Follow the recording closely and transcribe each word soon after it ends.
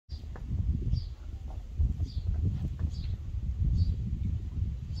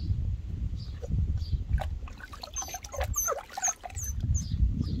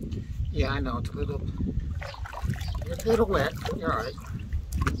know it's a little wet. You're all right.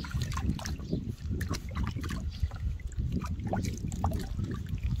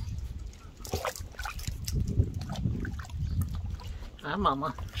 Hi,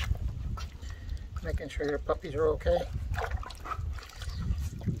 Mama. Making sure your puppies are okay.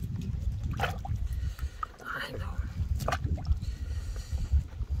 I know.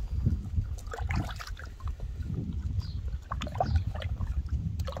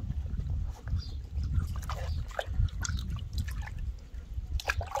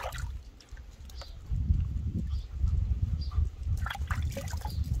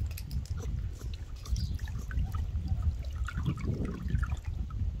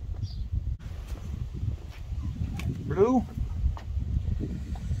 Blue.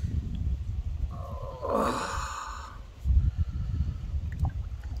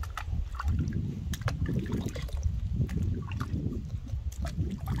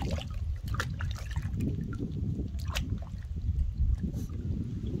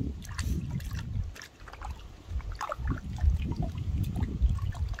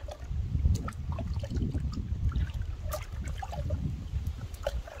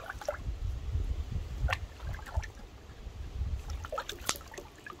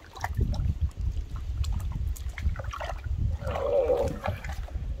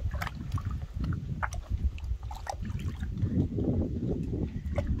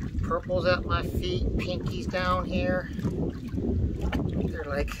 Purple's at my feet, Pinky's down here. They're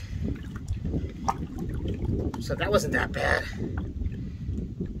like, so that wasn't that bad.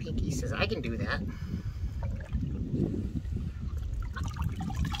 Pinky says, I can do that.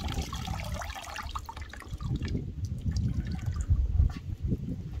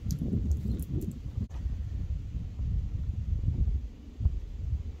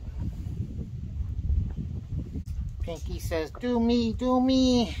 Pinky says, do me, do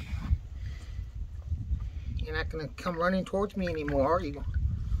me. You're not gonna come running towards me anymore, are you?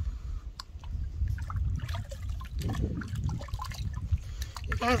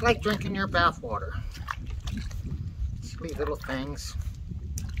 You guys like drinking your bath water. Sweet little things.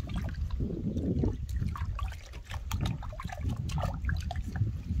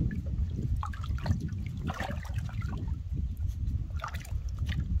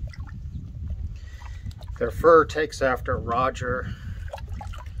 Their fur takes after Roger.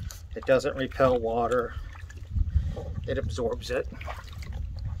 It doesn't repel water. It absorbs it,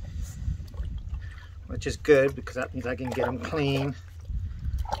 which is good because that means I can get them clean.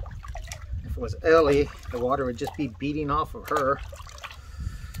 If it was Ellie, the water would just be beating off of her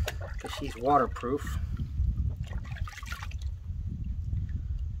because she's waterproof.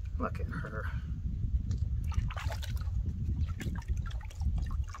 Look at her.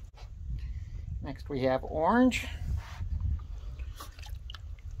 Next we have Orange.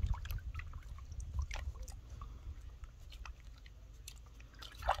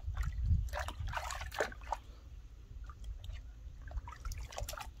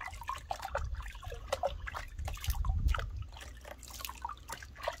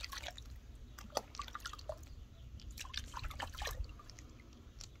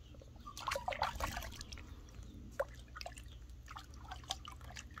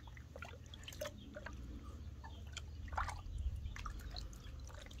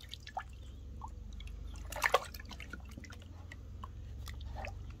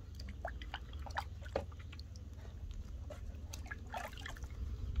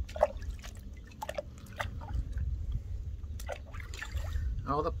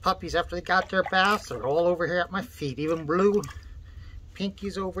 All the puppies, after they got their baths, are all over here at my feet. Even Blue.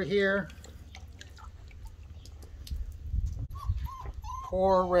 Pinky's over here.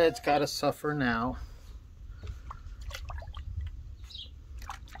 Poor Red's got to suffer now.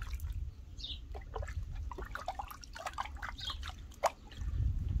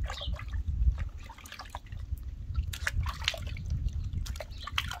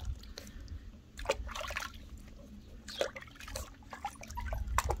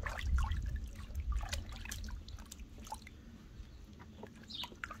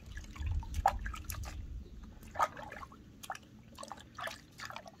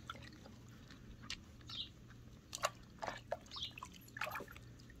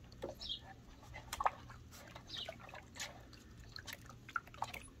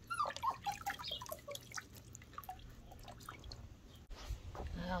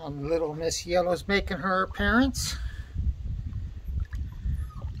 Little Miss Yellow's making her appearance.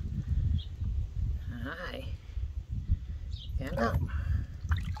 Hi. Stand up.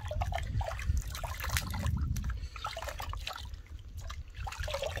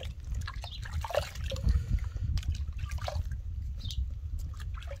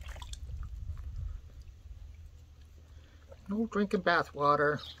 No drinking bath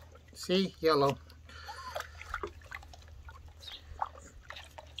water. See, yellow.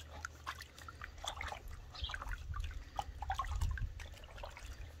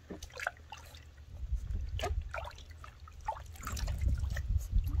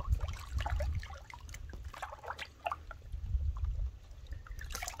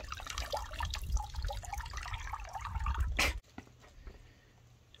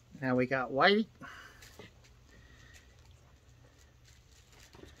 Now we got white.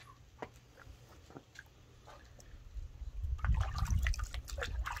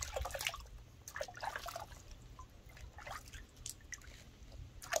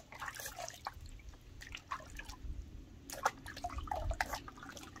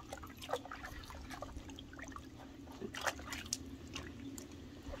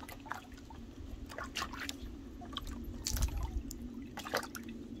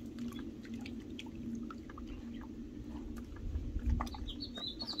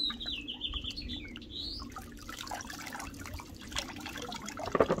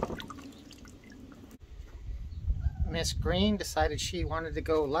 Miss Green decided she wanted to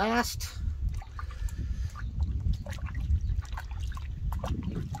go last.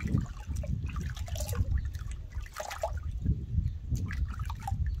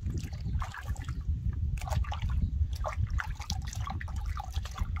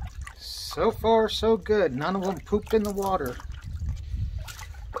 So far, so good. None of them pooped in the water.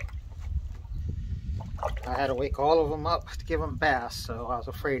 I had to wake all of them up to give them baths, so I was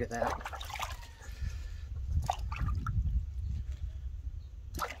afraid of that.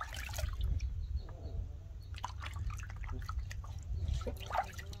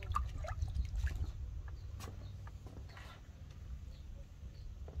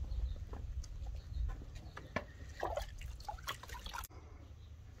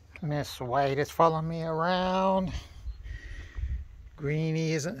 Miss White is following me around.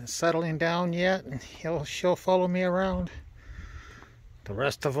 Greenie isn't settling down yet, and she'll follow me around. The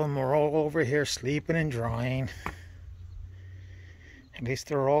rest of them are all over here sleeping and drying. At least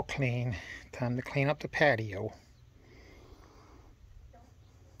they're all clean. Time to clean up the patio.